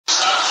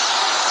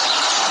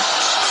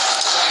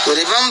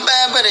Hello,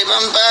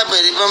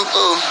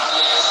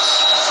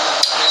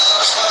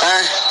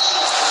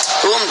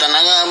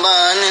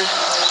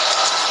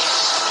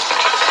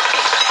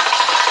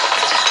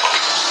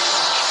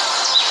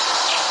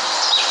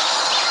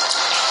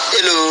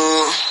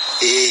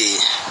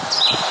 hey,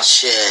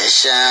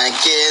 Shesha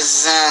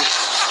Kesa,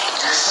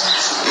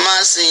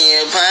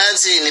 Masi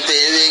party ni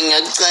paving a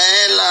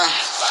trailer.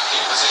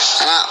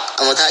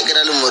 I'm a tiger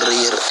al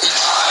Murir.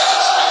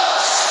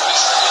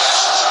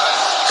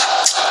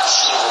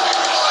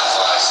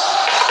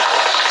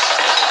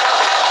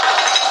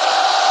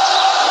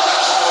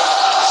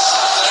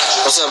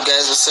 What's up,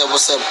 guys? What's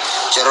up?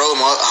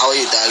 Jerome, how are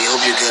you, dog? I hope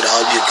you're good. I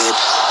hope you're good.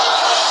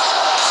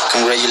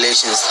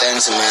 Congratulations.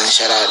 Thanks, man.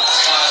 Shout out.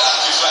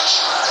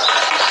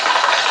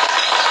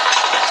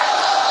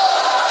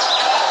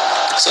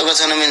 Soccer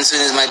tournament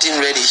soon. Is my team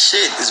ready?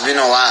 Shit, it's been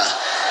a while,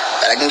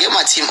 but I can get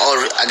my team all.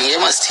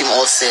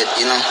 Set.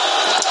 You know.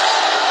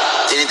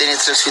 Anything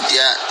stress with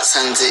ya,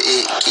 Sante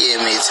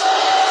mate.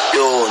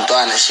 Yo,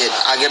 Donna, shit.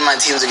 I get my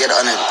team to get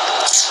on it.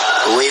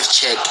 Wave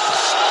check.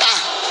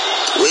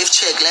 Wave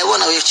check. Like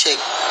one wave check.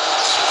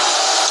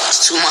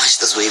 It's too much.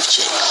 This wave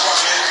check.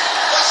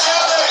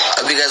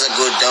 Hope you guys are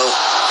good though.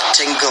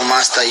 Technical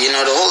master, you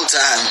know, the whole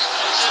time.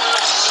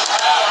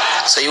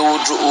 So you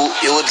would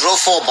draw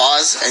 4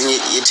 bars and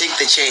you take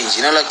the change,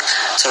 you know, like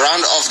to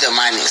round off the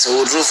money. So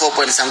we'll draw 4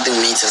 point something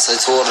meters. So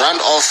to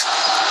round off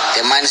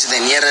the money to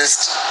the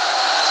nearest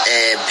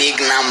big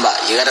number,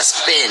 you gotta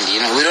spend. You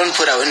know, we don't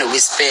put our window, we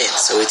spend.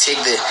 So we take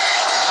the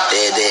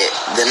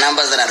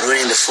numbers that are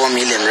running the 4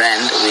 million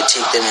rand, we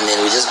take them and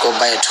then we just go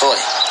buy a toy.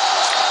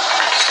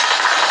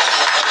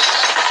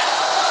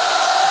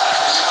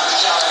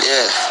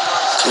 Yeah,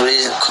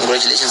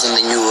 congratulations on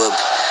the new web.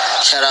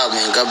 Shout out,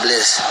 man. God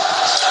bless.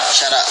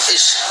 Shout out.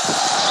 Ish.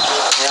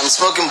 Yeah, I'm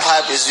smoking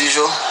pipe as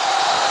usual.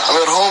 I'm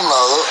at home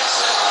now, though.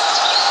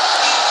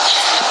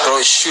 Bro,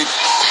 shoot.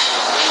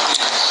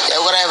 Yeah,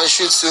 we're gonna have a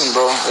shoot soon,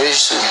 bro. Very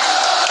soon.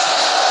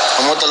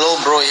 I'm with the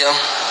low bro here. Let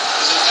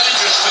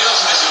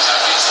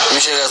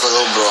me show you guys the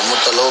low bro. I'm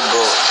with the low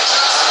bro.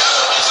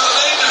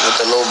 I'm with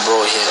the low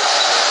bro here.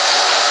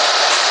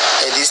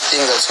 Hey, these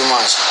things are too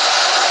much.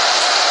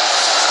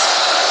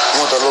 I'm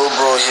with the low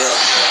bro here.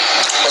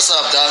 What's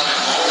up, dog?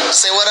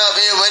 Say what up,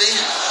 everybody.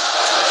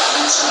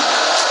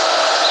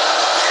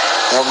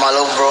 I'm with my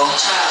low bro.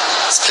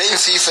 He's playing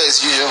FIFA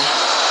as usual.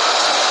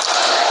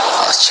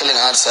 I was chilling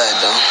outside,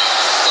 though.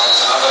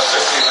 Another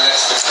 50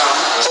 minutes to come.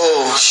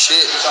 Oh,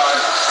 shit.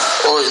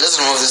 Oh, let's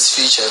remove this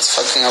feature. It's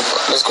fucking up.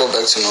 Let's go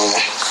back to normal.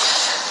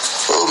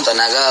 Oh,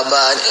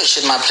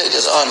 shit, my plate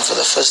is on for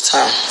the first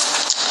time.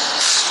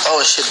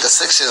 Oh, shit, the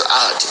 6 is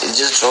out. It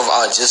just drove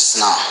out just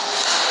now.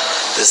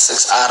 The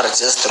 6R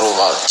just drove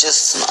out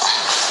just now.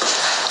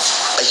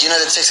 But you know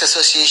the tax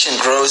association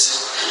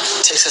grows.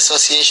 Tax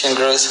association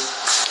grows.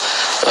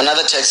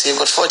 Another taxi. You've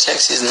got 4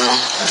 taxis now.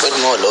 A bit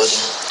more loading.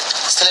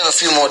 Still have a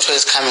few more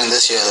toys coming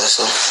this year though,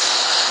 so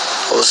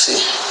we'll see.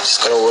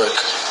 Just gotta work.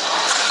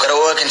 Gotta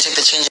work and take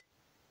the change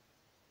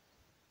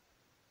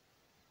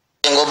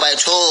and go buy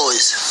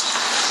toys.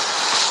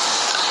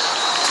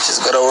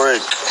 Just gotta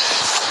work.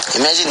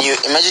 Imagine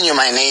you're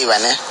my neighbor,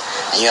 né?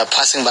 And you are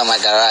passing by my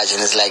garage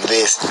and it's like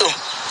this.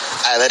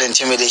 That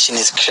intimidation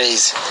is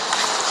crazy.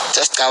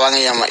 Just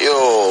imagine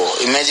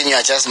you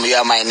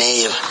are my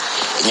neighbor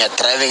and you're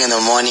driving in the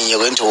morning, you're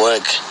going to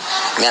work.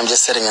 Me, I'm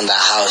just sitting in the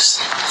house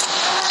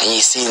and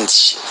you see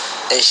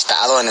the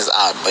other one is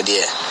out, but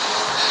yeah.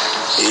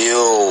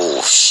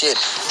 Yo, shit.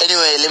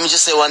 Anyway, let me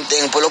just say one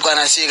thing. Polokwane,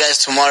 I see you guys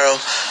tomorrow.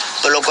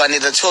 Polokwane,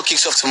 the tour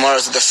kicks off tomorrow.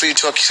 So the free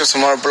tour kicks off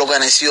tomorrow.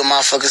 Polokwane, I see you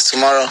motherfuckers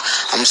tomorrow.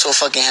 I'm so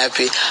fucking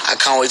happy. I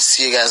can't wait to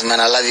see you guys,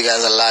 man. I love you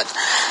guys a lot.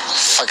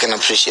 Fucking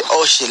appreciate.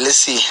 Oh shit, let's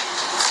see.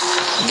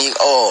 Big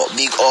O,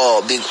 big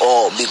O, big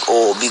O, big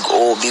O, big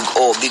O, big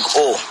O, big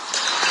O.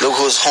 Look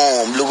who's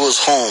home. Look who's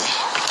home.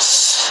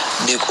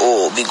 Big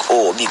O, big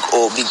O, big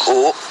O, big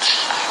O.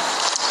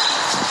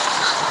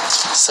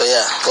 So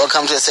yeah,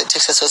 welcome to the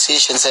Tax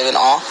Association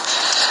 7R.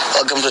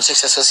 Welcome to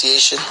Tax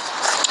Association.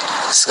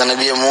 It's gonna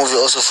be a movie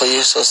also for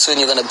you. So soon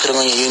you're gonna put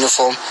on your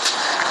uniform.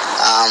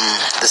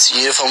 This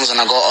uniform is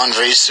gonna go on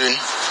very soon,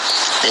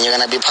 and you're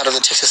gonna be part of the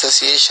Tax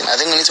Association. I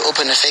think we need to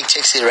open a fake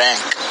taxi rank,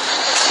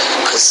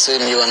 because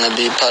soon you're gonna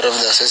be part of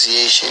the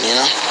association. You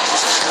know.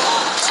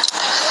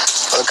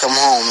 Welcome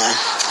home, man.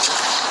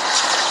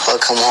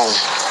 Welcome home.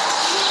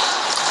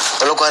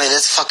 Polokwane,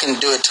 let's fucking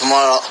do it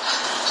tomorrow.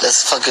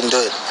 Let's fucking do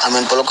it. I'm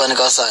in Polokwane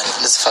outside.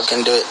 Let's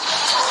fucking do it.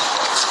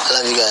 I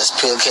love you guys.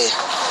 PLK.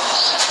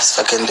 Let's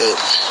fucking do it.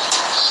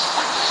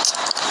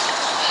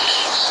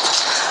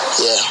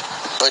 Yeah.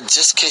 But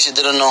just in case you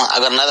didn't know, I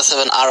got another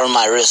 7R on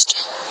my wrist.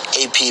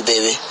 AP,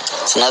 baby.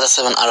 It's another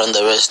 7R on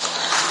the wrist.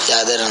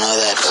 Yeah, I didn't know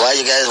that. Why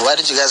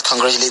did you guys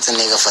congratulate the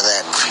nigga for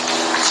that?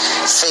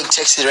 Fake fake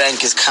taxi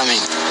rank is coming.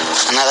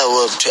 Another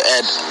word to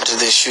add to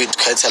the shoot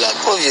catalog.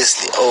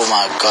 Obviously. Oh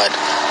my god.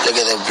 Look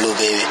at the blue,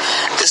 baby.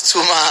 It's too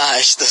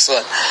much. This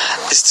one.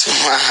 It's too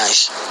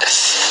much.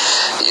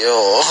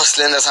 Yo,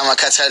 slender sama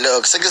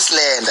catalog. So good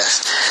slender.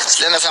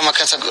 Slender sama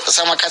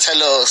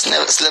catalog.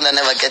 Slender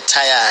never get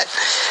tired.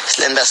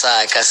 Slender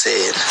sa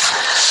kasen.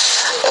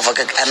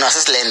 I know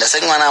slender.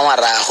 Sengwana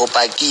maraho.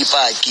 Paki.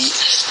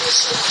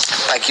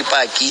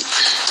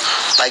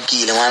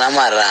 Le mwana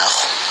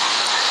maraho.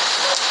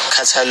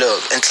 Catalog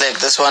and click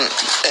this one,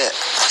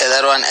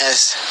 that one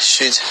is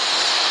shoot.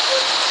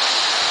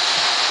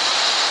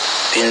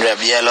 Pin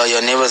rap yellow.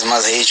 Your neighbors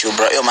must hate you,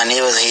 bro. Yo, my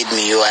neighbors hate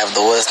me. Yo, I have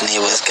the worst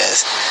neighbors,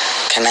 guys.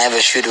 Can I have a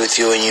shoot with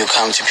you when you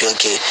come to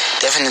PLK?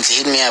 Definitely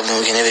hit me up and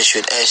we can have a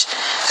shoot. Ash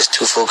is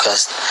too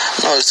focused.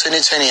 No, it's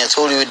 2020. I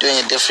told you we're doing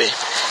it different.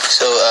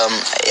 So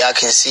y'all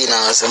can see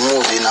now. It's a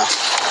movie now.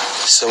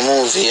 It's a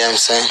movie. You know what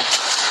I'm saying?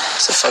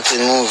 It's a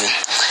fucking movie.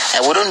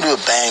 And we don't do a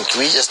bank.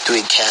 We just do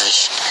it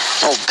cash.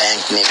 No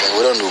bank, nigga.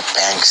 We don't do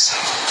banks.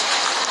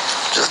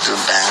 Just do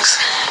banks.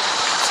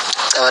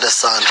 Cover the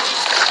sound.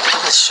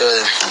 Let's show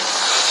them.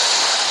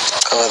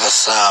 Cover the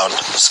sound.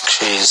 It's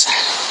crazy.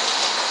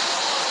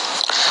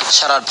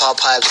 Shout out Power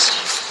Pipes.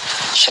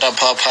 Shout out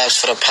Power Pipes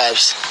for the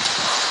pipes.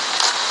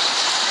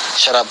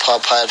 Shout out Power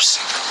Pipes.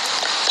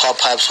 Power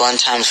Pipes 1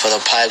 time for the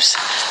pipes.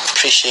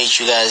 Appreciate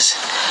you guys.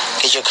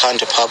 Get your car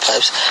into Power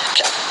Pipes.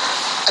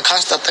 I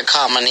can't start the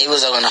car. My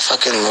neighbors are gonna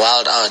fucking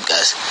wild out,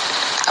 guys.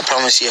 I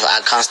promise you, if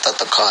I can't start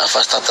the car, if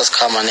I start this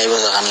car, my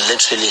neighbors are gonna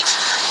literally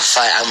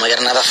fight. I'm gonna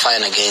get another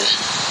fine again.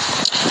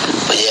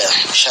 But yeah,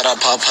 shout out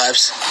Power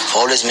Pipes for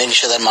always making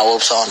sure that my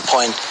whoops are on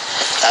point.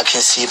 I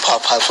can see Power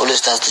Pipes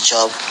always does the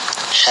job.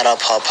 Shout out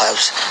Power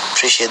Pipes.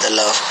 Appreciate the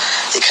love.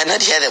 You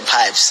cannot hear the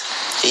pipes.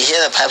 You hear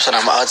the pipes when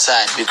I'm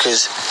outside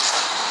because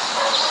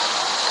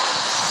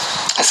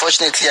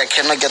unfortunately I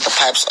cannot get the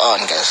pipes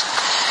on, guys.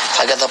 If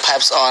I get the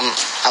pipes on,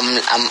 I'm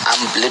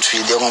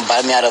literally, they're gonna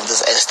buy me out of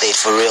this estate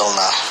for real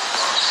now.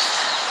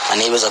 My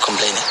neighbors are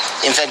complaining.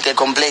 In fact, they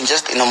complain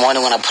just in the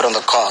morning when I put on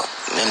the car.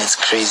 Man, it's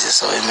crazy,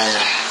 so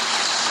imagine.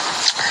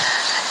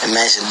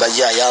 But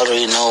yeah, y'all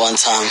already know one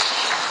time.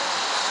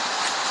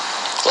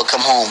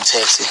 Welcome home,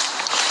 taxi.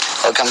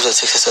 Welcome to the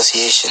Taxi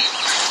Association.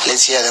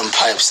 Let's hear them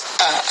pipes.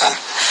 I'll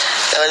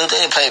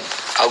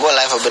go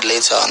live a bit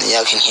later on,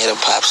 y'all can hear the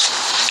pipes.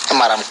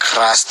 I'm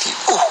crusty.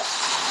 Ooh.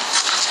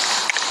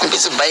 I'm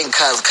busy buying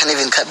cars, can't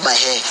even cut my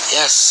hair.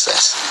 Yes.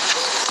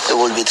 They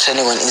will be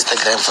trending on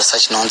Instagram for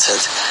such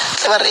nonsense.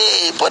 Bought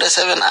a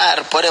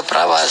 7R, bought a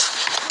Bravas,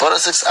 bought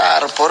a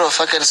 6R, bought a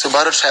fucking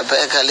Subaru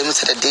Tribeca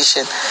limited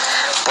edition,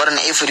 bought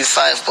an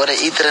A45, bought an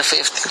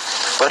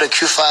E350, bought a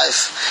Q5.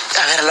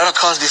 I've had a lot of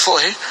cars before,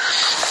 eh?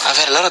 I've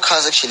had a lot of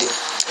cars actually.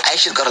 I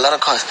actually got a lot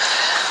of cars.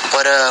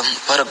 Bought a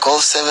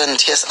Golf 7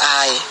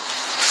 TSI.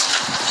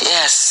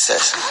 Yes.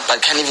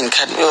 But can't even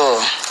cut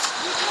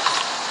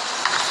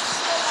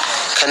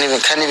Can't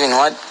even cut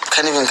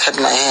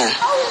my hand.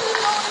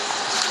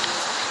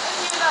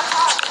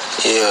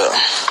 Yeah.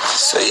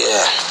 So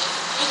yeah.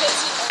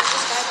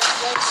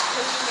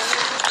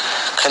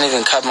 Can't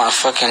even cut my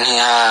fucking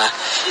hair.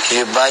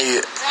 If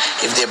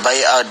they buy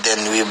you out,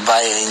 then we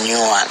buy a new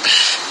one.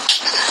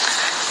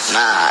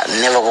 Nah,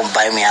 never gonna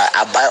buy me out.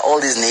 I buy all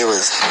these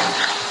neighbors.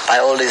 Buy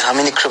all these. How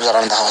many cribs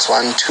around the house?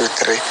 1, 2,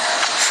 3,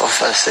 4,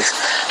 5, 6.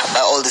 I buy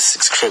all these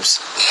 6 cribs.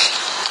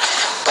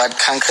 But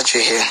can't cut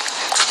your hair.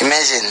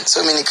 Imagine,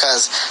 so many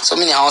cars, so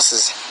many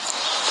houses.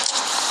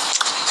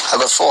 I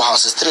got 4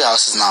 houses, 3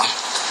 houses now.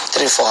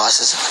 3, 4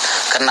 houses.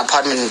 Got an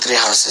apartment in 3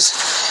 houses.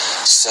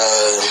 So,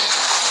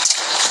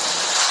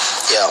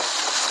 yeah.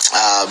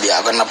 I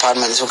got an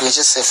apartment, so we can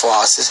just say 4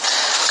 houses.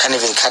 Can't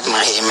even cut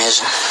my hair,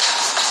 imagine.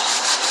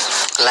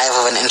 Life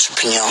of an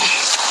entrepreneur.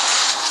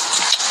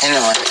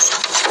 Anyway.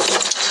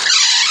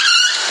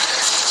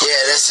 Yeah,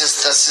 that's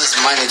just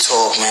money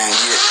talk, man.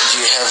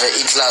 Do you have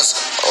an E-class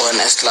or an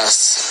S-class?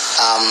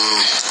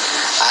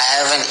 I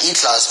have an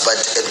E-class, but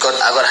I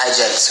got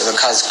hijacked, so the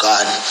car's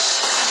gone.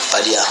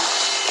 But yeah,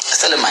 I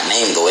still have my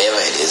name, though,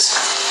 wherever it is.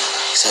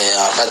 So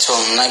yeah, but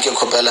Nike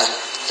Kopela,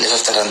 le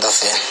 50 rand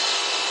affair.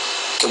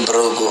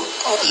 Kibrogo,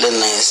 le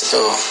nice.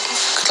 Oh,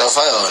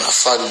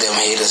 fuck them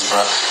haters,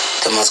 bro.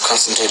 They must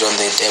concentrate on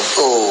their debt.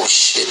 Oh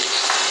shit.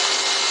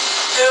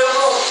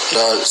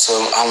 Lol, so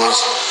how much?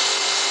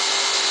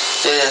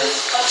 Yeah.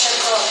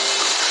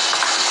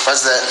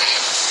 What's that?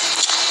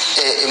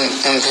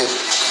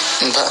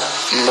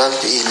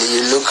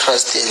 You look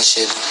crusty and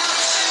shit.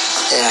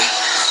 Yeah.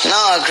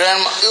 No,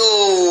 grandma.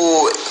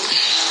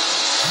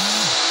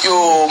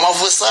 Yo,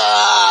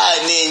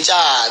 mavusani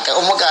njaka.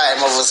 Umokai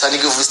mavusani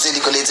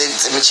kuvusteli kolete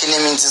machine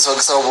minti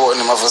soksobo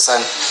ni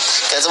mavusani.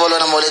 Kaza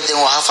bolona molete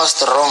ngo half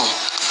strong.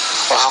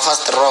 Or half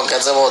strong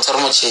kaza bo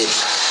tormochini.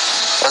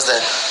 What's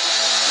that?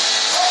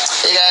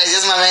 Hey guys, this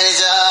is my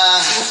manager.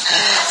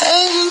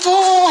 Hey,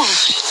 boom.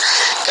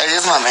 Guys, this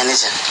is my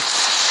manager.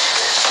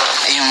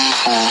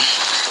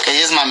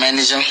 This is my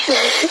manager.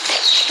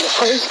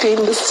 Why is he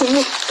doing this to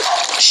me?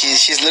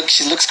 She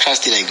looks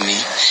crusty like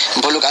me.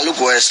 But look, I look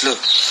worse. Look,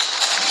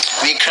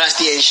 We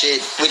crusty and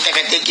shit. We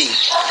taking.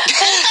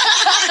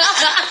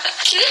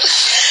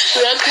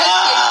 We are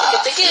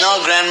crusty. No,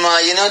 grandma,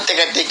 you know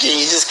taking.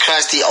 You just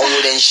crusty,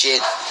 old and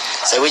shit.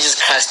 So we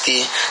just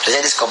crusty.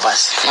 That is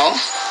copas. No?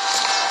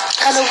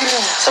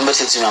 Somebody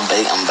said to me, I'm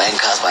buying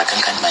cars, but I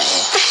can't cut my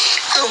hair.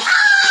 Oh,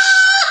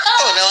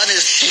 that one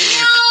is deep.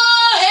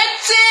 Oh,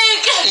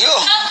 hectic. Yo.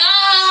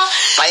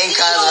 Buying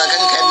cars, but I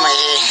can't cut my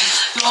hair.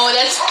 No,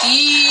 that's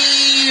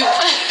deep.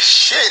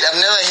 Shit,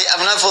 I'm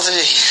not supposed to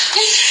be.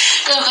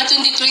 Yo,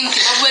 2020. Yo.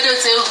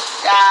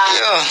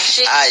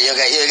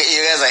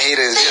 You guys are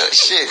haters. Yo,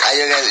 shit.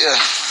 You guys, yo.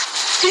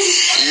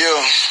 Yo.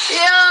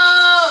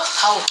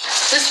 How?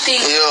 This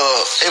thing. Yo,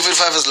 every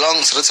 5 is long,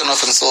 it's written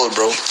off and sold,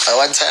 bro.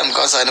 One time,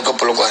 because I had a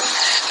couple of one.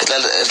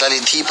 It's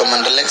like deep, I'm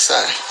on the Alexa.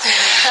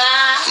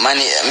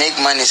 Money, make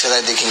money so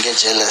that they can get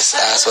jealous.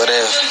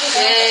 Whatever.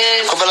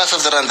 Yes. Couple of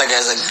 50 rand,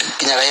 guys.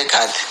 Can you have a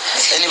haircut?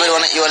 Anybody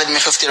you want to let me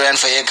 50 rand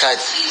for a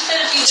haircut?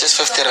 Just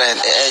 50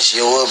 rand. I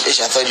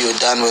thought you were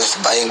done with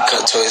buying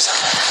toys.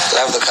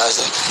 Love the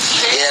cars though.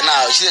 Yeah,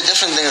 now, see the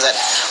different things that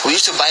we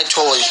used to buy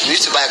toys, we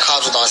used to buy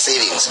cars with our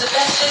savings.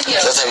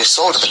 That's how we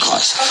sold the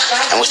cars.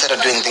 And we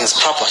started doing things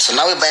proper. So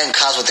now we're buying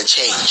cars with the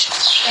change.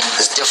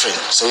 It's different.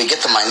 So we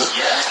get the money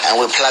and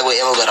we plug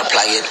wherever we gotta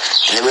plug it.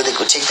 And then we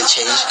could take the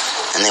change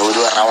and then we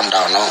do a round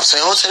down. No? So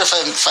whole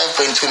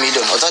 5.2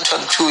 million. Or that 2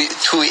 early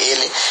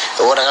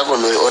or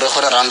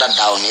round that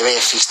down, even a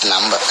fixed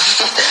number.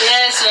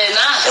 Yes, right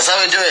now. That's how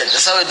we do it.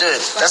 That's how you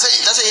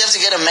have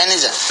to get a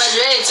manager.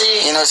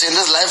 You know, so in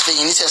this life thing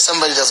you need to have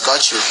somebody that's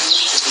got you.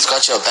 It's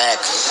got your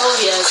back. Oh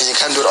yes. Because you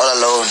can't do it all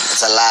alone.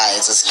 It's a lie,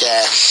 it's a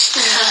scare.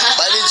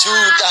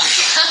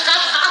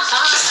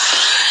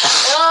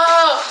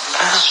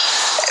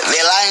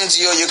 They're lying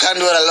to you. You can't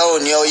do it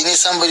alone, yo. You need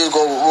somebody to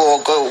go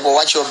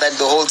watch your back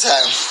the whole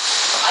time.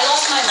 I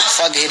lost my mask.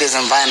 Fuck haters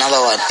and buy another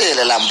one.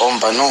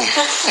 No.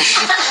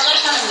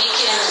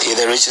 You're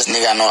the richest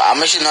nigga I know.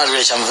 I'm actually not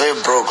rich. I'm very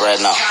broke right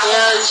now.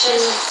 Yeah,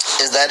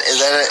 Is that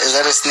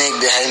a snake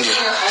behind you?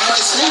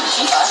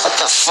 What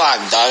the fuck,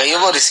 dog? You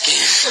about to skip?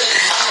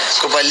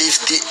 Go by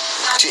lift to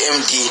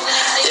MD.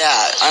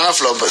 Yeah, I know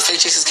flow, but fake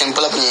chicks can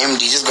pull up in your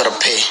MD. You just gotta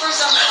pay.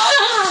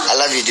 I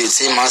love you, dude.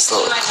 Same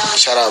muscle.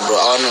 Shout out, bro.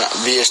 I wanna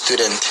be a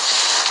student.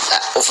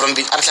 From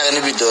buying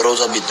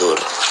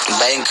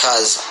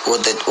cars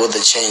with the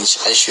change.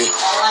 I should.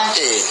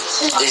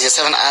 It's a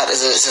 7 hour.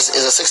 It's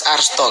a 6 hour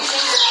stock.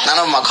 None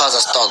of my cars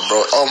are stock,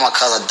 bro. All my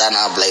cars are done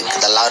up. Like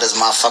the loudest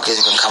motherfuckers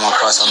you can come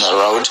across on the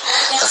road,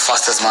 the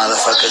fastest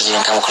motherfuckers you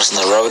can come across on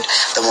the road,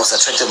 the most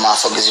attractive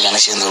motherfuckers you can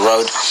see on the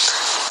road,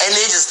 and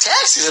they just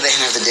taxis at the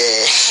end of the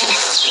day.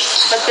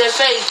 but they're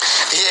fake.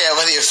 Yeah,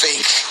 but they're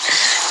fake.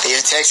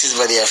 They're taxis,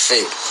 but they're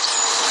fake.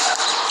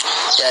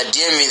 Yeah,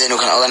 DM me, then you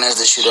can organize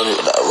the shoot on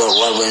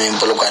one women in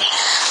Polokwane.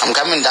 I'm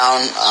coming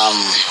down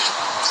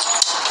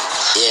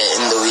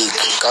in the week.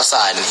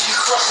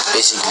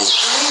 Basically.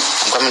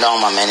 I'm coming down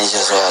with my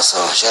manager as well, so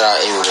shout out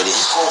everybody.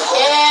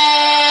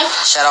 Yeah.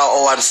 Shout out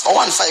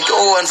 015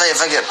 if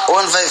I get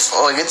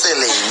 015 or get the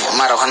lane.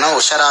 Mara,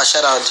 shout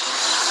out.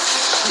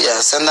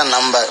 Yeah, send the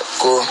number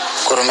go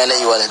Rumela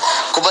e-wallet.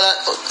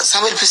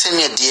 Somebody please send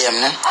me a DM,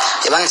 ne?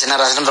 Please, I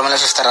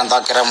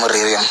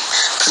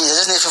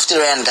just need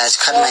 50 rand, guys, to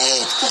cut my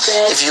hair.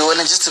 If you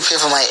want just to pay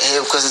for my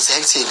hair because it's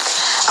hectic.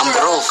 I'm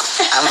broke.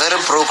 I'm very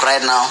broke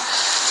right now.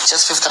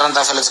 Just 50 rand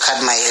to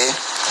cut my hair.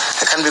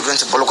 I can't be going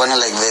to Polokwane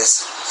like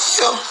this.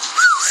 Yo.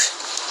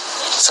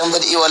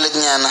 Somebody e-wallet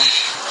nyana.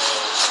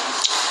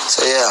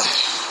 So yeah.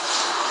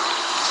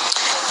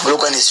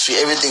 Polokwane is free,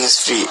 everything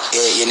is free.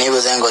 Yeah, your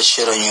neighbors ain't got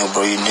shit on you,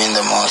 bro. You're doing the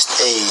most.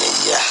 Hey,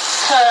 yeah.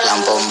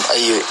 Lampom, are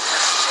you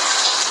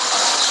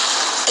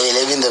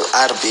living the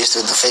art based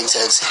with the fake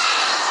taxi?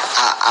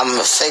 I'm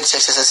a fake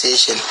taxi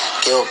association.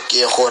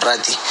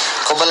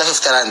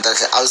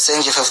 I'll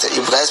send you 50.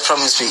 You guys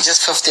promise me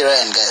just 50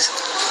 rand, guys.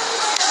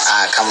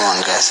 Come on,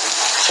 guys.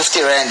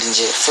 50 rand in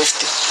jail.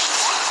 50.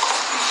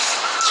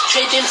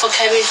 Trade in for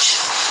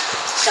cabbage.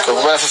 Like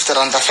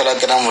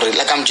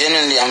I'm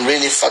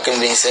really fucking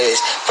being serious.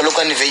 But look,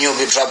 on the venue will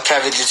be dropped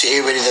privately to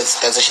everybody that's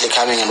actually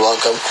coming and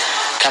welcome.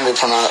 Can't be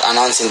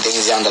announcing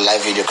things here on the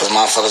live video because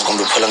motherfuckers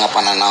gonna be pulling up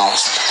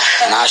unannounced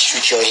and I'll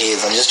shoot your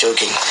heads. I'm just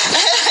joking.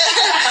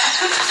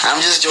 I'm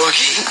just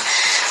joking.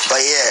 But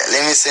yeah,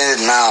 let me send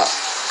it now.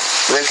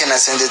 Where can I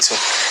send it to?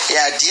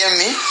 Yeah, DM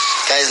me.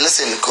 Guys,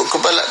 listen,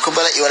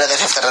 Kubala e-wallet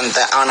 50 rand.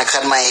 I wanna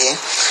cut my hair.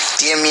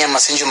 DM me, I'ma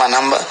send you my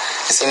number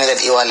and send me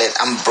that e-wallet.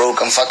 I'm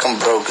broke, I'm fucking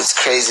broke. It's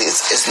crazy.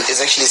 It's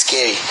actually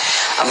scary.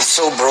 I'm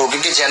so broke.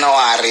 It's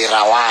January,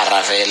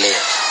 rawara vele.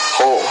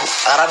 Oh,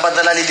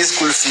 arabadala li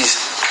school fees.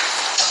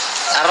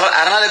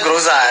 Arana le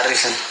grocery.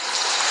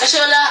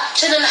 Channel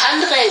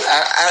 100.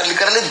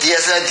 Literally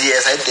DS, I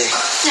think.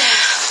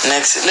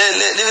 Next,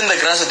 live in the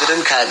grass with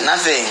didn't cut,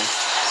 nothing.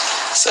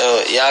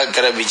 So y'all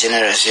gotta be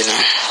generous, you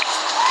know.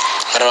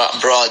 But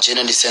bro,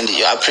 genuinely send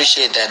it. I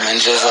appreciate that, man.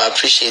 Jovo, I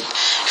appreciate.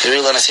 If you're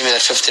really gonna send me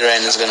that 50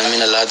 rand, it's gonna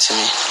mean a lot to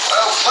me.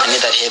 I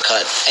need that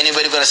haircut.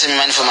 Anybody gonna send me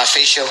money for my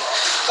facial?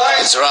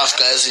 It's rough,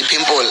 guys.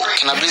 Pimple,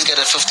 can I please get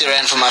a 50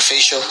 rand for my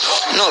facial?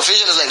 No,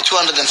 facial is like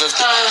 250.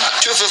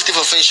 250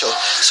 for facial.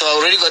 So I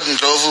already got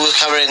Jovo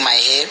covering my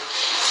hair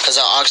because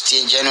I asked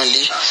you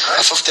genuinely.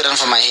 A 50 rand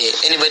for my hair.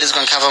 Anybody's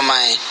gonna cover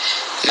my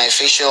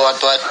facial?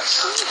 What?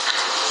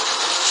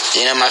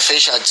 You know, my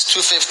facial, it's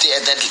 250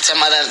 at that, some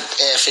other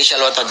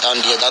facial water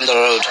down the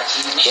road,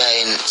 here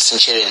in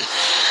Centurion.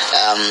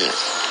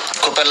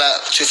 Kopela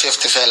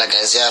 250 fella,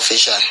 guys, yeah,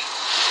 facial.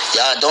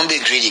 Yeah, don't be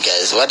greedy,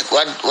 guys. What,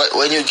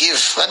 when you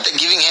give, what the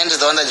giving hand is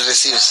the one that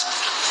receives.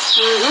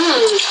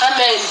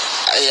 Amen.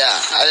 Yeah,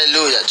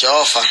 hallelujah,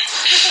 Jehovah.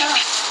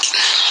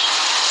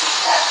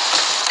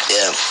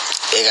 Yeah,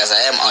 hey guys,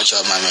 I am out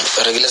of my man.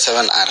 Regular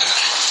 7R.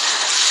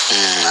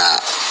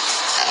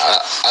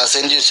 I'll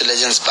send you to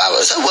Legends Power.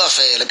 It's a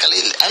warfare. Like,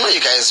 I know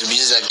you guys be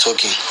just like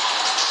talking.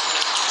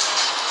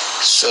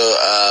 So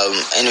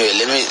anyway,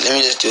 let me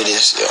just do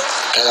this. Yo.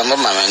 Guys, I'm with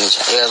my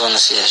manager. You guys wanna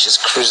see her?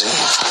 She's cruising.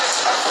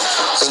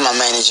 This is my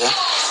manager.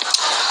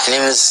 Her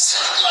name is.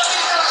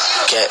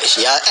 Okay,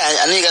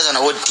 I know you guys wanna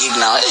what dig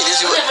now. Yeah,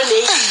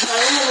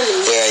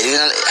 you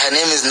know, her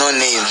name is no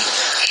name.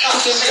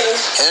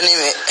 Her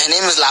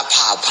name is La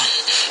Papa.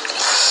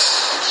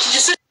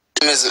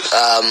 Is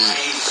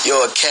yo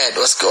cat,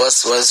 what's good,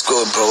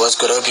 bro? What's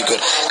good? I hope you're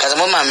good. Cause I'm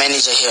with my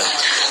manager here.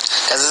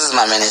 Cause this is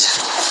my manager.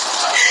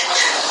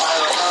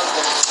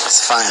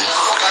 It's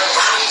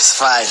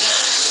fine.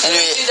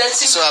 Anyway,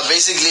 so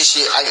basically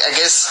I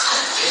guess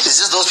it's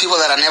just those people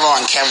that are never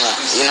on camera,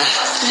 you know?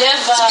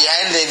 Never.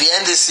 Behind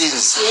the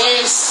scenes.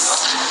 Yes.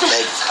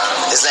 Like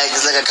it's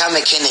like a car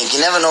mechanic. You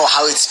never know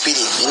how it's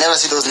speeding. You never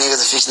see those niggas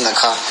fixing the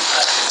car.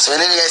 So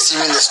whenever you guys see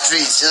me in the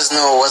streets, just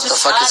know what the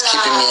fuck is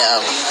keeping me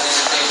up.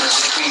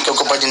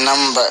 Talk about the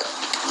number.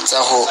 And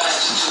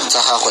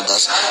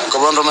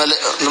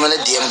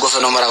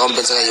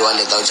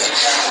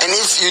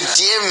if you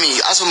DM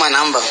me, ask for my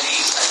number,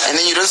 and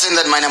then you don't send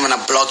that money, I'm gonna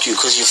block you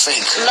because you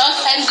fake. Block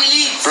and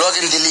delete. Block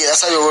and delete.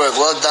 That's how you work.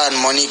 Well done,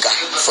 Monica,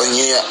 for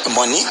New Year.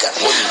 Monica.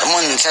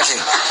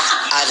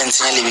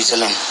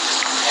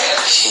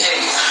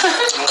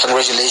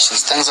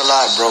 Congratulations. Thanks a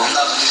lot, bro.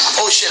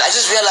 Oh shit, I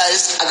just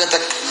realized I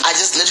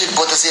just literally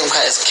bought the same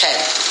car as Cat.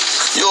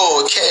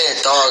 Yo,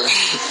 Cat, dog.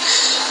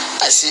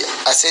 I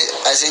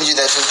sent you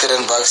that 50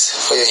 rand bucks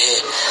for your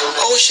hair.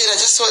 Oh shit, I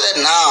just saw that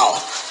now.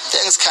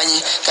 Thanks,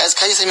 Kanye. Guys,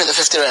 Kanye sent me the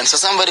 50 rand. So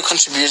somebody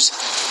contributes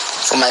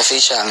for my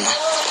facial.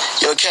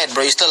 Yo, Cat,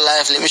 bro, you still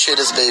alive? Let me show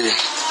you this baby.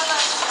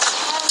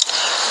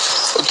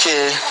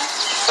 Okay.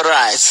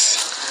 Alright.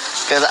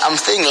 Guys, I'm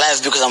staying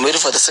live because I'm waiting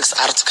for the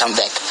 6R to come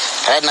back.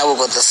 Right now we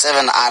got the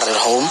 7R at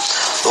home.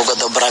 We got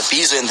the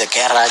Brabizo in the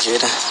garage.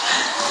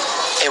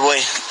 Hey boy,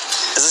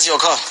 is this your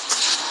car?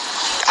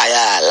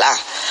 Ayala.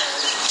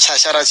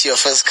 Shout out to your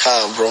first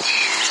car, bro.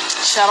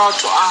 Shout out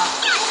to R.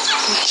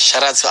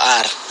 Shout out to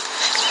R.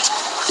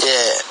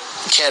 Yeah,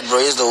 Cat,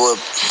 bro, here's the whip.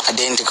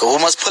 Identical.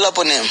 We must pull up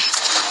on him.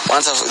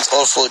 Once it's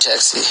all full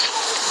taxi.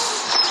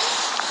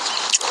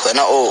 We're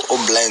not all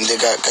blind, they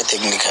got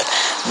technical.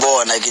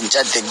 Born, I can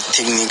judge the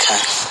technical.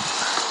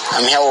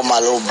 I'm here with my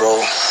little bro,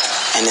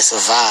 and it's a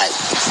vibe.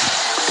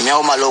 I'm here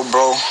with my little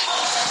bro.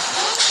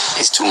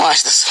 It's too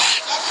much, this one.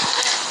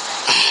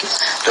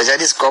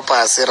 Rajadis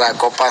Copa, Sera,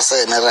 Copa,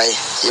 Senerai,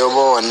 yo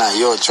bona,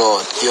 yo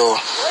chot, yo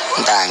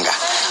danga,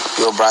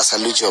 yo bra,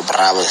 salute your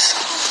brothers.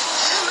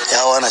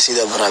 Yeah, I wanna see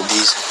the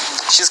brabis.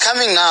 She's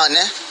coming now,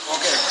 ne?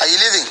 Okay. Are you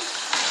leaving?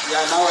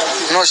 Yeah, now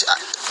I'm No,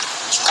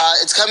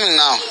 it's coming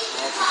now.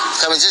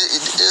 Coming,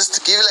 just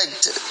give it like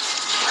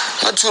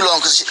not too long,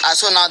 because I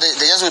saw now they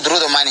just withdrew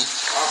the money.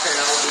 okay,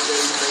 I will do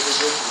the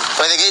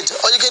By the gate.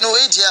 Oh, you can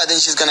wait, yeah, then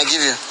she's gonna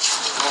give you.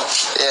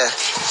 Yeah.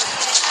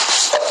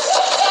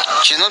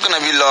 She's not gonna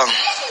be long.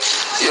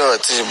 Yo,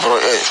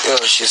 bro, yo,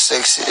 she's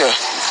sexy. Yo.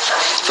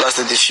 Plus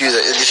the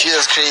diffuser. The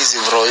diffuser's crazy,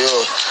 bro.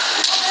 Yo.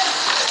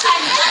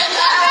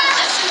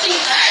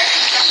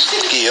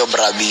 Yo,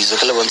 brabizo.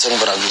 Wait,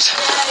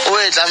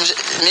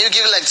 maybe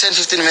give it like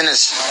 10-15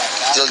 minutes.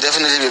 They'll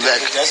definitely be back.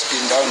 Just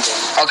been down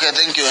there. Okay,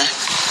 thank you.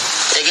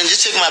 You can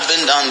just take my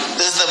pen down.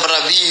 This is the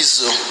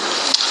brabizo.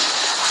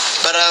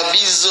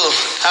 Brabizo.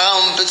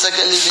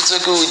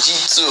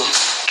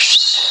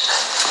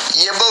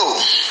 Yeah, boo.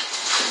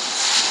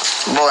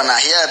 Bona,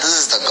 here, this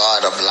is the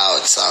god of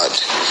loud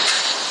sound.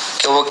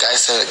 Kiwo guy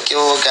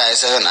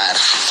 7R.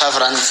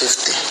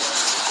 550.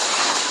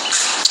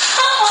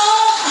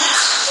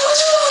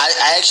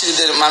 I actually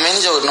did. My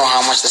manager would know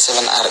how much the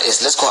 7R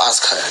is. Let's go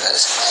ask her,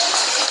 guys.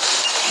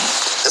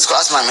 Let's go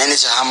ask my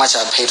manager how much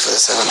I paid for the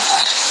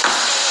 7R.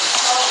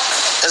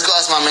 Let's go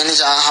ask my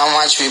manager how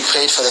much we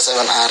paid for the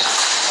 7R.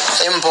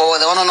 Impo,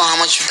 they want to know how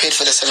much you paid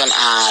for the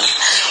 7R.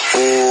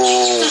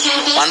 Oh,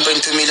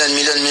 1.2 million.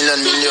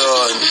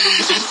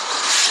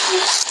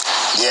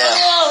 Yeah.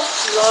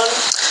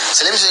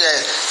 So let me show you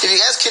guys. If you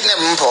guys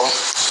kidnap Impo,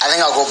 I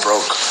think I'll go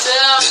broke.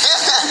 Yeah.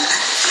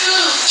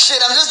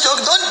 Shit, I'm just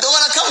joking. Don't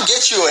wanna come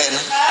get you in.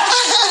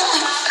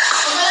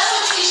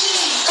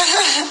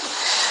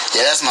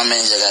 Yeah, that's my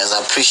manager, guys.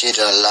 I appreciate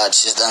her a lot.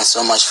 She's done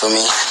so much for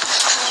me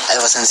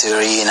ever since we were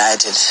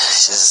reunited.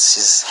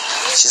 She's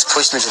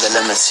pushed me to the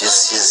limits.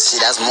 She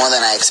does more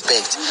than I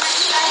expect.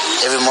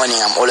 Every morning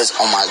I'm always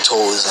on my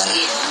toes, and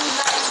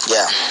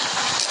yeah,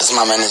 that's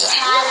my manager.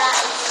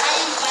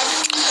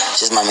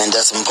 She's my manager.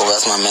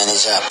 That's my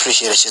manager. I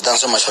appreciate her. She's done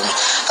so much for me.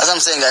 As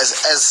I'm saying, guys,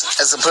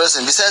 as a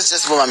person, besides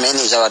just for my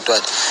manager,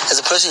 as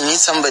a person, you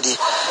need somebody.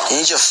 You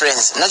need your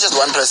friends, not just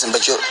one person,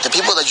 but the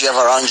people that you have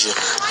around you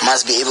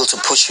must be able to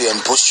push you and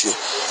boost you.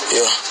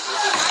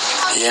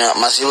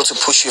 Must be able to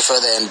push you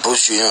further and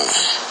boost you.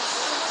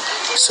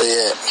 So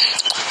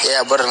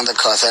yeah, I bought another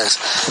car. Thanks.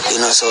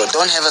 So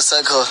don't have a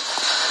circle.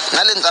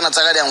 Even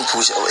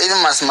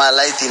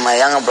my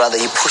younger brother,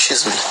 he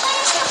pushes me.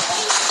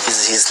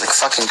 He's like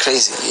fucking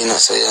crazy,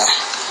 so yeah.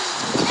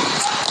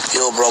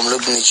 Yo, bro, I'm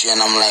looking at you and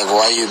I'm like,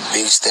 why you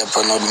big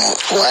stepper not move?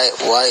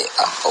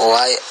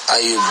 Why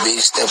are you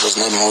big steppers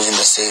not moving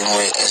the same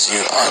way as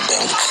you are?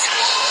 Them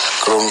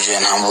groomed you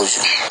and humbled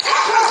you.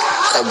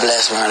 God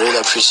bless, man. I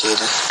really appreciate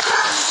it.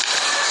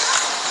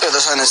 Yo,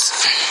 this one is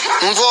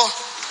Mvo.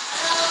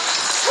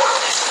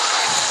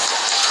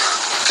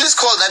 Please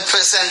call that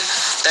person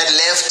that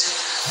left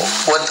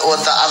with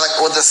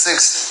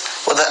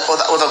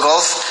the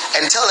golf,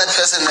 and tell that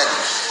person that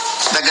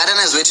the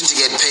gardener is waiting to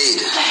get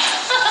paid.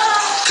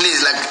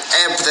 Please,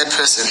 app that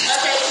person,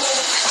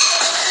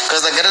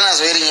 because the gardener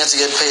is waiting here to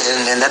get paid,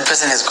 and then that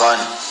person is gone.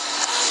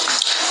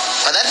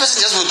 But that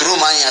person just withdrew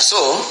money, I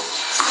saw,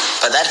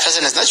 but that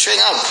person is not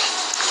showing up.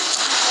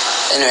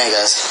 Anyway,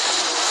 guys,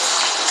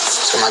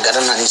 so my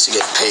gardener needs to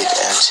get paid.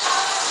 And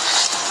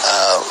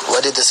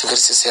what did the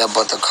security say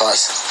about the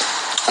cars?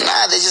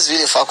 Nah, they just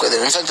really fuck with them.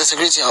 In fact, the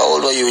security, how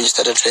old were you when you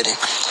started trading?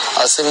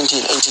 I was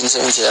 17, 18,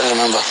 17, I don't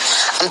remember.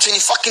 I'm 20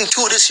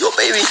 this year,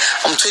 baby.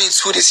 I'm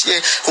 22 this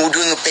year. And we're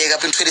doing a bag. I've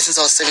been trading since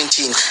I was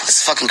 17.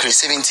 It's fucking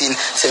crazy. 17,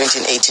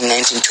 18,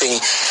 19, 20,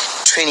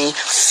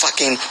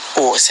 17,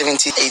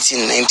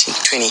 18,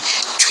 19, 20,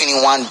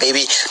 21,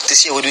 baby.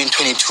 This year we're doing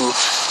 22.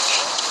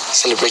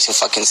 Celebrating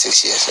fucking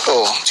 6 years.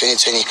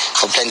 2020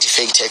 for plenty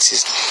fake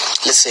taxis.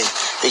 Listen,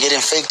 we're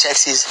getting fake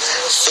taxis,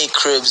 fake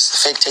cribs,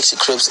 fake taxi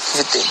cribs,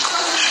 everything.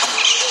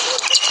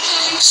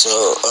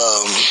 So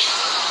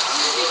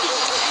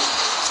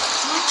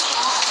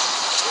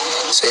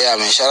yeah,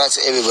 man, shout out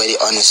to everybody,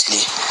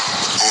 honestly.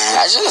 And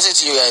I just want to say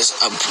to you guys,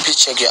 please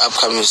check your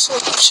upcoming,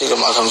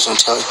 on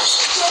tell.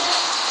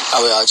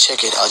 I'll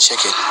check it.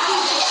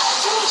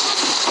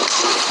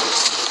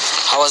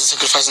 How was the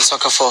sacrifice in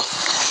soccer for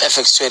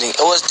FX trading?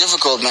 It was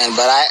difficult, man,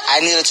 but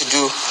I needed to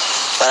do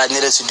what I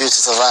needed to do to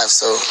survive.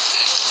 So,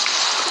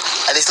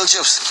 are they still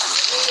chips?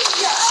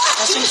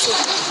 I think so.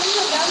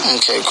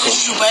 Okay, cool.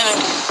 Did you buy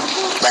them?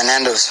 By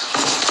Nando's.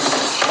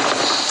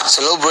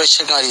 So, Lil Bro is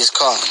checking out his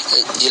car.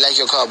 Do you like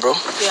your car, bro?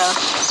 Yeah.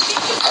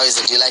 How is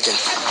it? Do you like it?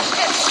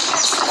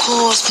 Of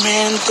course,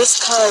 man.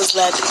 This car is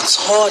it's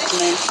hot,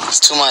 man.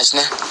 It's too much,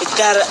 ne?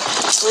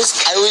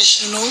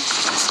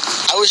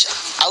 I wish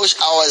I wish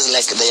I was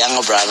like the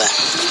younger brother.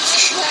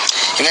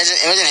 Imagine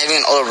having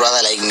an older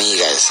brother like me,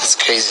 guys. It's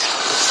crazy.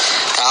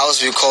 The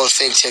house we call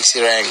fake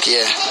taxi rank,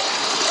 yeah.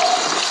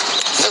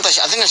 In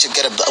fact, I think I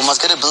must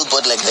get a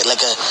billboard like that,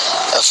 like a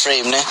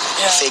frame, ne?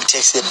 Yeah. Fake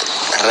taxi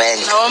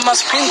rank. Now I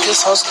must paint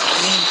this house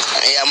green.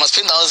 Yeah, I must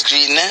paint the house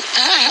green, ne?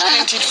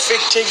 Painted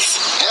fake taxi.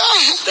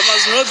 Yeah. They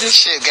must know this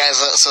shit, guys.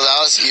 So the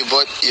house you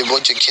bought your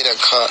kid a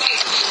car.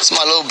 It's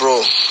my little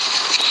bro.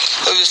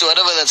 Obviously,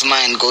 whatever that's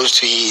mine goes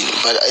to him,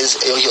 but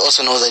he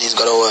also knows that he's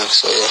got to work,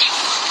 so yeah.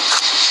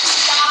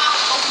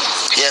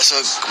 Yeah, so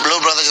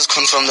Blow Brother just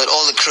confirmed that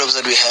all the cribs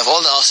that we have,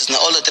 all the houses,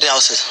 all the 3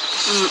 houses,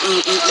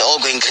 they're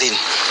all going green.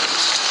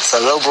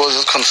 So Blow Bro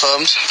just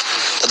confirmed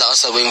that the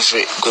houses are going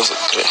green.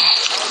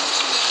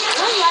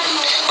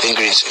 Going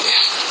green, so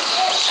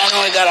yeah. I know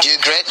I got it.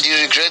 Do you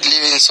regret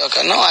leaving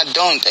soccer? No, I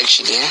don't,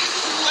 actually.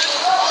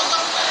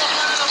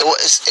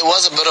 It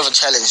was a bit of a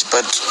challenge,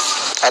 but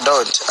I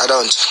don't.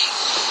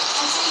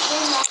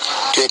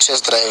 Do a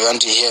test drive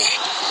until here.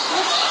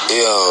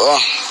 Yo.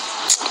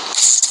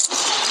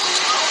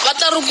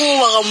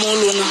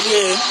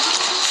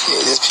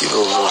 Yeah, these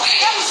people, bro.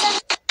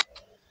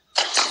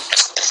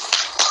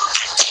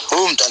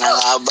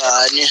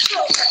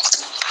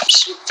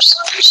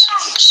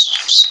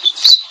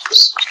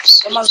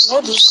 They must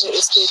know this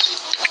estate.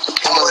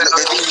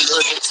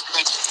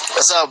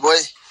 What's up, boy?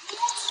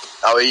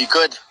 How are you?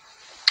 Good?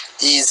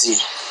 Easy.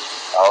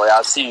 Oh, yeah,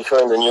 I see you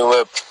showing the new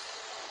whip.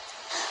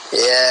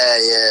 Yeah.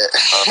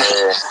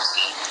 Okay.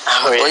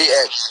 Where you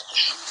at?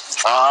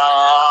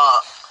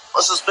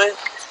 What's this place?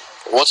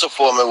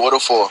 Waterfall, man.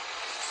 Waterfall.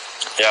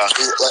 Yeah.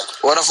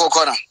 Waterfall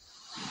corner?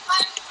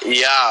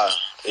 Yeah.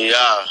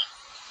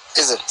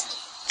 Is it?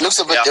 Looks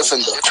a bit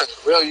different, though.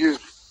 Where are you?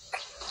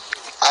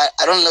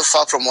 I don't live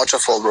far from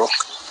Waterfall, bro.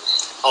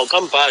 I'll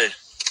come by.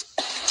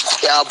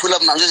 Yeah, I'll pull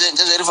up now. I'm just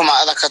waiting for my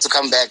other car to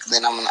come back,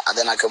 then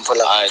I can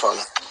pull up. No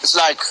problem. It's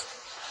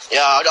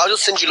I'll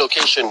just send you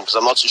location because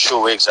I'm not too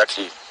sure where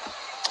exactly.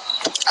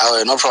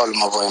 Oh, no problem,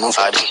 my boy. No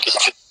problem.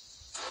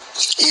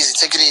 Easy,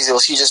 take it easy. We'll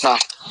see you just now.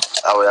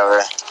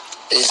 Away.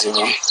 Easy,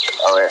 bro.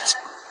 Away.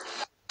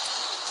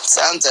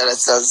 Sounds.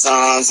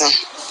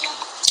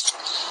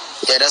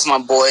 Yeah, that's my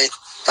boy,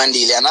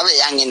 Pandile. Another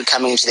youngin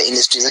coming into the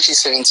industry. He's actually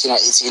 17 or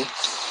 18.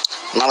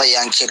 Another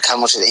young kid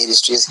coming to the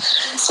industries.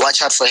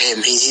 Watch out for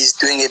him. He's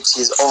doing it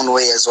his own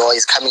way as well.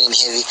 He's coming in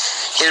heavy.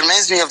 He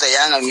reminds me of the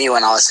younger me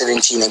when I was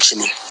 17,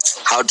 actually.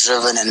 How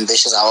driven and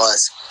ambitious I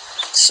was.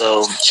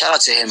 So shout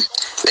out to him.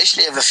 We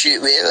actually have a few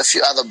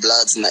other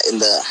bloods in the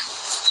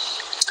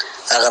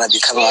that are gonna be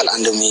coming out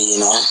under me. You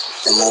know,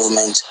 the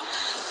movement.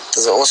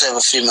 There's also have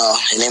a female.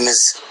 Her name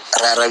is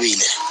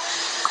Rarabile.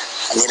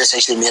 I need to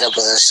actually meet up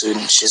with her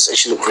soon. She's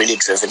actually really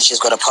driven. She's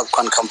got a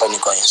popcorn company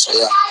going. So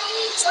yeah.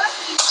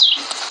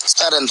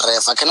 Start and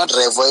rev. I cannot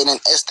rev. We're in an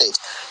estate.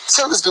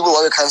 Tell these people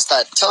why we can't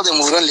start. Tell them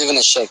we don't live in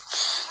a shack.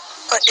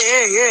 But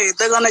hey,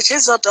 they're gonna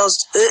chase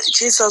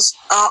us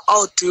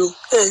out you.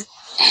 Hey,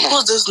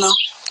 who's this now?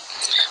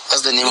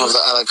 What's the name of the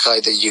other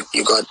car that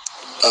you got?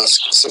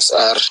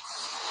 6R.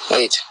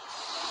 Wait.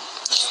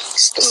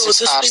 Oh, this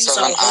thing's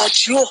are hot,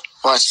 yo.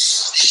 What?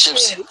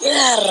 Chips.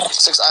 Yeah.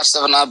 6R,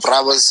 7R,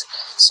 Bravos,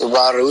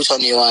 Subaru. Which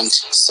one you want?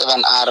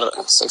 7R,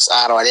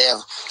 6R,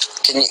 whatever.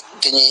 Can you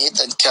hit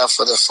that car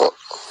for the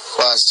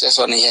first? Just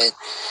want to hear it.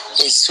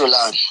 It's too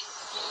loud.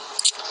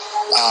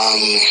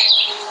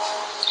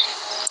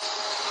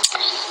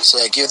 So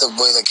I give the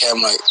boy the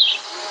camera.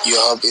 You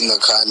hop in the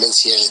car.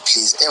 Let's hear it,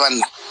 please.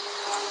 Evan.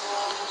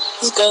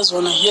 These guys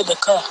wanna hear the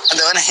car.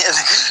 They wanna hear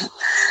the car.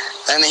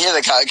 They wanna hear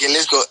the car. Okay,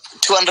 let's go.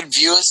 200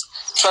 views.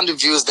 200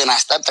 views. Then I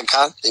start the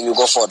car. Then we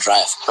go for a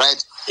drive.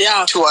 Right?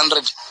 Yeah.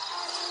 200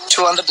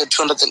 to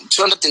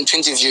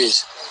 220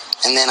 views.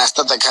 And then I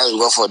start the car. We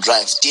go for a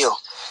drive. Deal.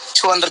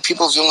 200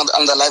 people viewing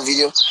on the live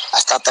video. I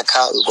start the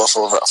car. We go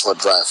for a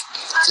drive.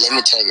 Let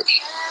me tell you.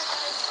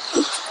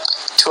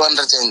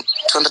 210.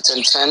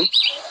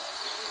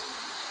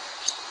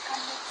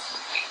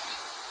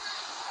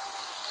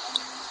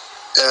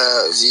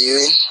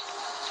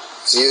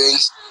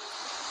 Viewings,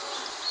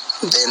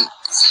 then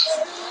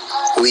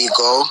we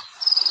go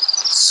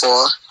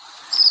for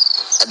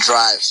a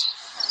drive.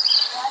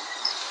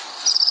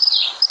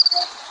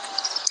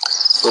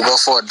 We go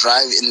for a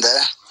drive in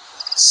the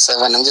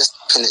 7. I'm just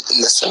pin it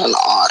in the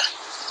 7R.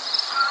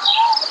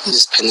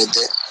 Just pin it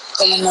there.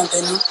 Come on,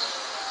 Benny.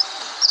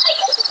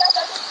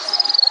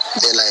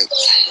 They're like,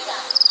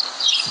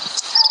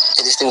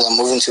 hey, these things are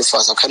moving too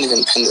fast. I can't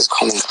even pin this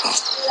comment.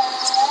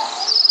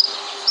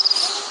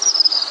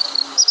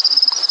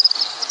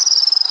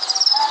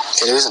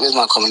 Okay, where's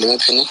my comment? Let me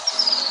pin it.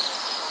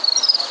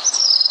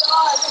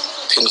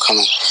 Pin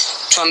comment.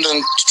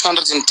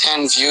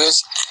 210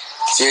 viewings.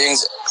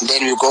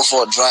 Then we go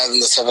for a drive in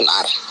the 7R.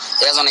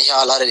 You guys want to hear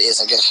how loud it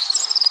is? Okay.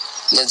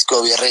 Let's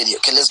go. We're ready.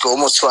 Okay, let's go.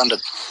 Almost 200.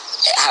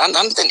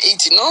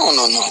 180. No.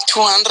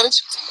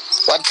 200.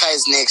 What car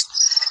is next?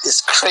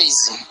 It's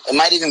crazy. It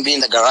might even be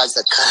in the garage.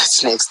 That car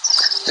is next.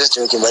 Just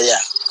joking, but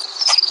yeah.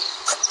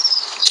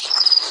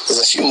 There's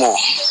a few more.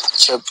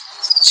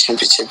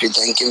 Chippy,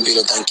 thank you,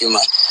 Bilo, thank you,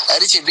 man.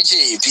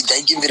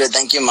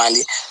 Thank you,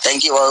 Mali.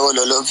 Thank you, how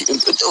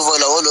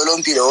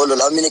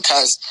many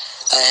cars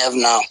I have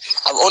now?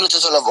 I've owned a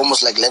total of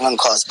almost like 11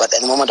 cars, but at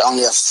the moment I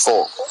only have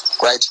 4,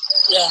 right?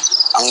 Yeah.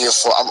 I only have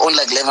 4. I've owned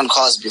like 11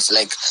 cars before,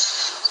 like,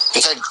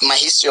 in fact, my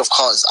history of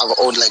cars, I've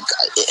owned like,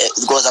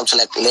 it goes up to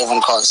like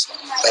 11 cars,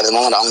 but at the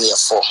moment I only have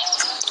 4.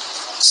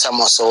 Some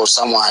were sold,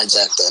 some were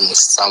hijacked, and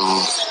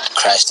some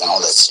crashed and all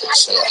that shit,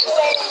 so yeah.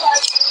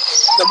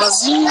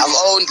 I've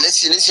owned, let's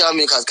see how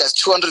many cars, guys.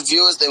 200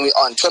 views, then we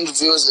on 200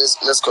 views.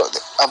 Let's go.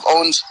 I've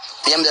owned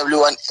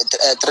BMW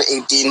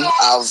 318.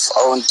 I've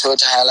owned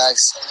Toyota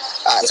Hilux.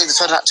 I think the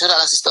Toyota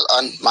Hilux is still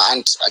on. My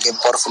aunt, I get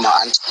bought from my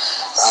aunt.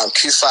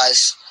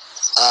 Q5,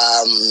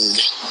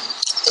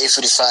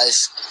 A45,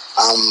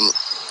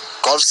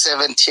 Golf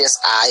 7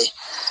 TSI,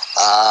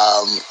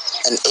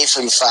 an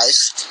A45.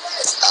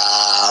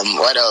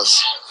 What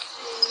else?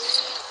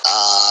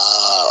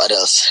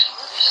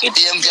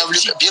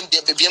 BMW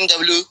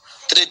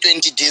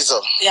 320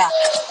 diesel. Yeah.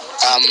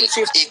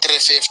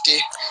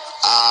 E350.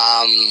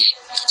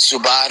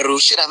 Subaru.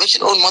 Shit, I've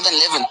actually owned more than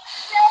 11.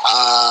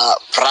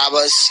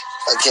 Brabus.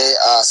 Okay.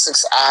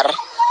 6R.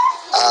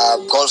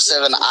 Golf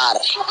 7R.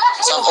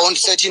 So I've owned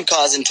 13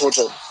 cars in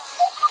total.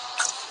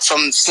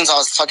 Since I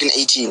was fucking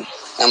 18.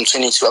 I'm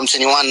 22. I'm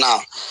 21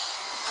 now.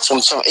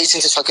 From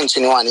 18 to fucking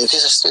 21. In the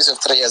space of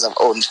 3 years, I've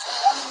owned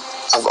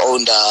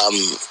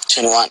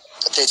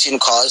 13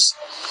 cars,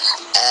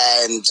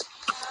 and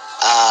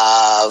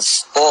I've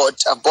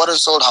bought and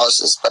sold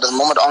houses, but at the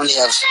moment I only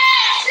have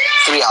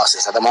 3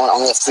 houses.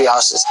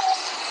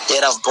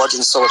 Yet I've bought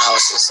and sold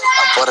houses.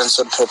 I've bought and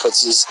sold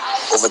properties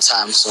over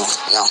time. So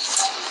yeah,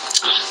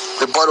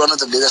 we bought one of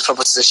the biggest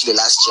properties actually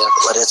last year.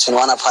 But it's in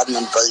one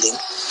apartment building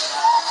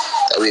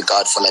that we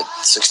got for like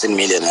 16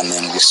 million, and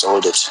then we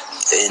sold it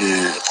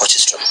in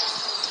Portchester.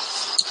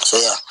 So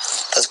yeah,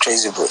 that's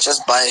crazy, bro.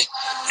 Just buy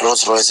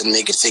Rolls Royce and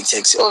make it fake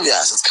taxi.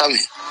 Obvious, it's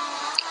coming.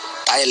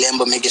 Buy a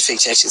Lambo, make it fake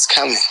taxi. It's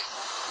coming.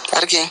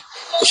 Okay,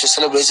 we should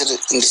celebrate it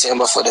in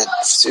December for the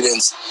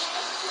students.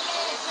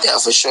 Yeah,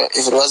 for sure.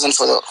 If it wasn't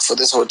for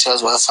this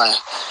hotel's Wi-Fi,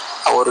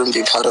 I wouldn't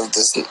be part of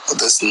this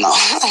now.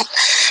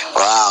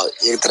 Wow,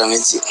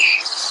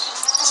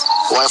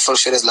 why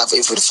Forex Traders love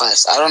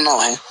 845? I don't know,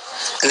 eh?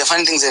 And the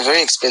funny thing is they're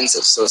very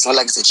expensive, so it's not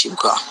like it's a cheap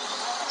car.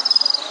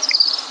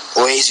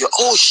 Where is your...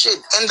 Oh,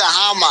 shit, and the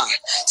hammer.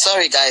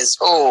 Sorry, guys.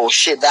 Oh,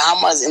 shit, the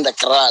hammer's in the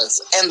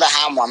corrals. And the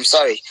hammer, I'm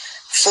sorry.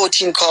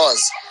 14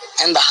 cars.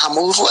 And the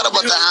hammer. We forgot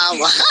about the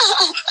hammer.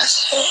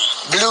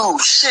 Blue.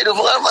 Shit, we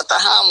forgot about the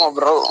hammer,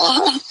 bro.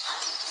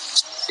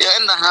 Yeah,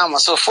 and the hammer.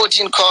 So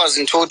 14 cars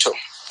in total.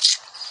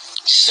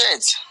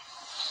 Shit.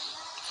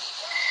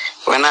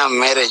 When I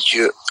married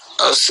you,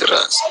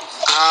 Ashirus.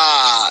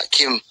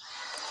 Kim.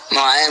 No,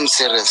 I am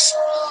serious.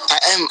 I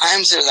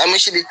am serious. I'm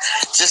actually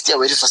just here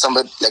waiting for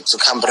somebody like to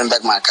come bring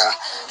back my car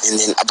and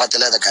then I the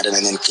leather garden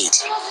and then kid.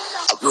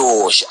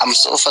 Oh, I'm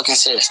so fucking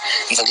serious.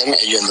 In fact, let me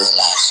add you in the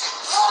live.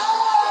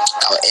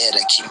 I'll add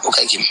a Kim.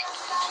 Okay, Kim.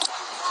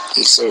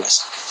 I'm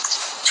serious.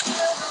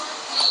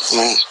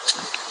 Man.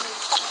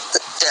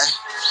 Yeah.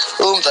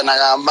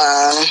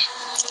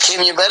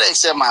 Kim, you better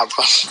accept my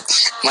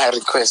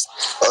request.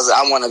 Also,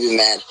 I'm gonna be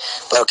mad.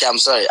 But okay, I'm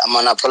sorry. I'm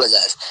gonna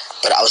apologize.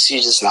 But I'll see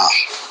you just now.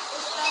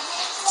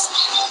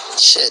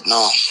 Shit,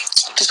 no.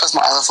 Please pass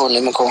my other phone.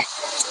 Let me call.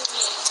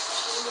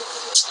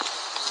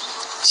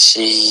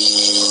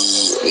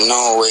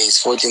 No way. It's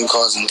 14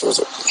 calls in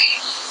total.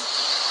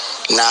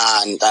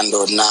 Nah,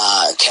 Nando,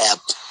 nah, cap.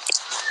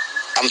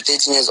 I'm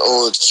 13 years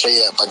old,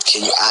 trader, but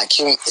can you...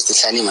 Kim is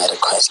declining my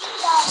request.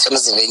 Send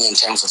us the venue in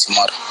time for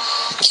tomorrow.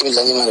 Kim is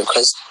declining my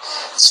request.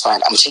 It's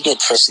fine. I'm taking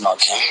it personal,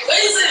 okay?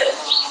 Where is it?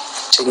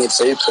 Taking it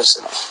very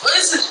personal. Where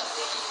is it?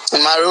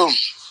 In my room.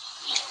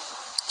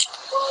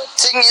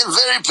 Taking it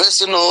very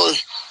personal.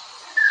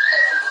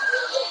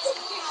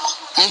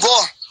 Mpo.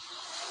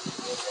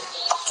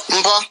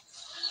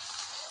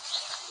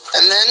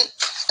 And then,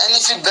 any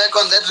feedback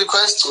on that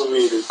request? To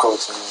me, the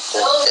culture.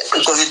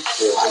 I'm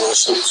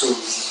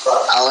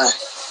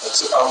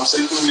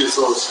taking this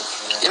also.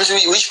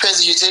 Which page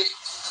did you take?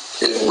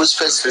 Yeah. Which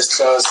page? First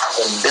class.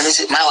 Let me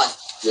see. My one?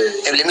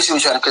 Yeah. Let me see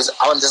which one, because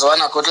there's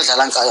one I got to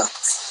Jalanka.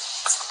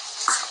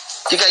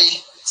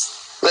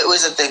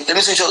 Where's the thing? Let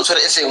me see which one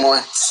the essay more.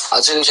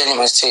 I'll tell you which one you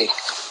must take.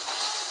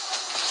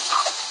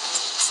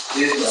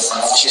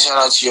 Shout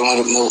out to you,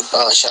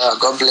 shout out.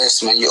 God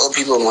bless, man. You owe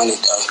people money,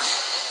 dog.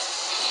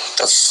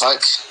 The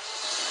fuck?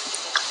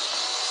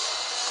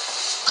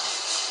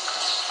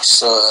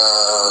 So,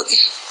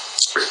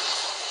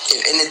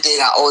 if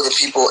anything, I owe the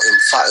people in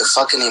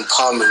fucking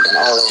empowerment and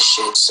all that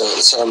shit. So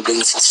that's what I'm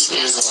doing for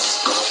you.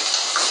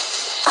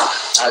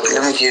 Okay,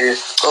 let me give you.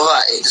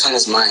 This one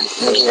is mine.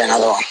 Let me give you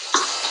another one.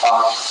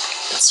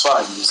 It's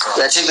fine.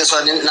 Yeah, take this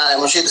one. Nah, I'm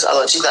gonna shoot this other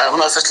one. Take that. I'm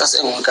not first class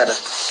anymore.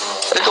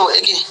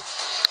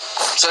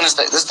 So this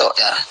is the,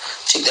 yeah.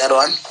 Take that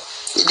one.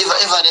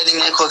 If I did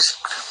in cooks.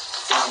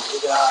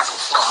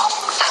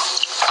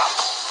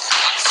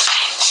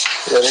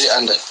 You're already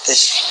under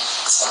this.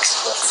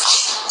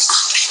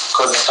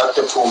 Because I got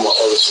the Puma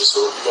also, so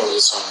you know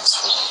this one is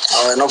fine.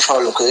 Oh, no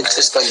problem, because it's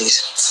just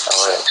bunnies.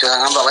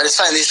 But it's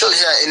fine, they're still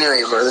here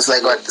anyway, bro. There's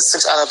like, what,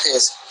 6 other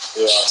pairs?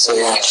 Yeah. So,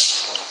 yeah.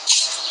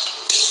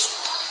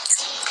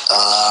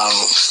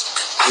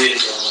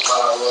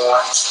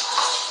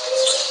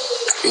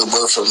 Your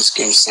boy from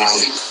Scheme Sam.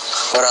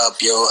 What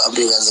up, yo? I hope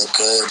you guys are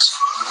good.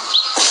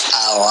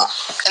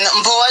 And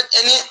what?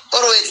 Any?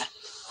 Or wait?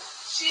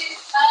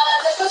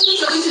 The person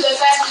going to the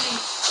family.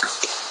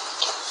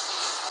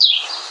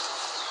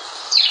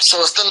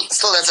 So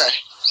still that side.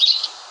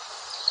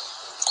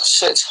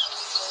 Shit.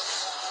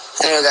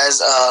 Anyway,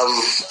 guys,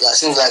 yeah, it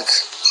seems like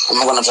I'm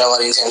not gonna drive out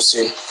anytime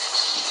soon.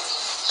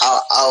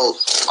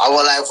 I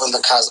will live when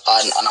the car's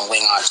on and I'm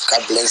going out.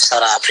 God bless,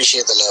 Sarah. I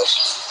appreciate the love.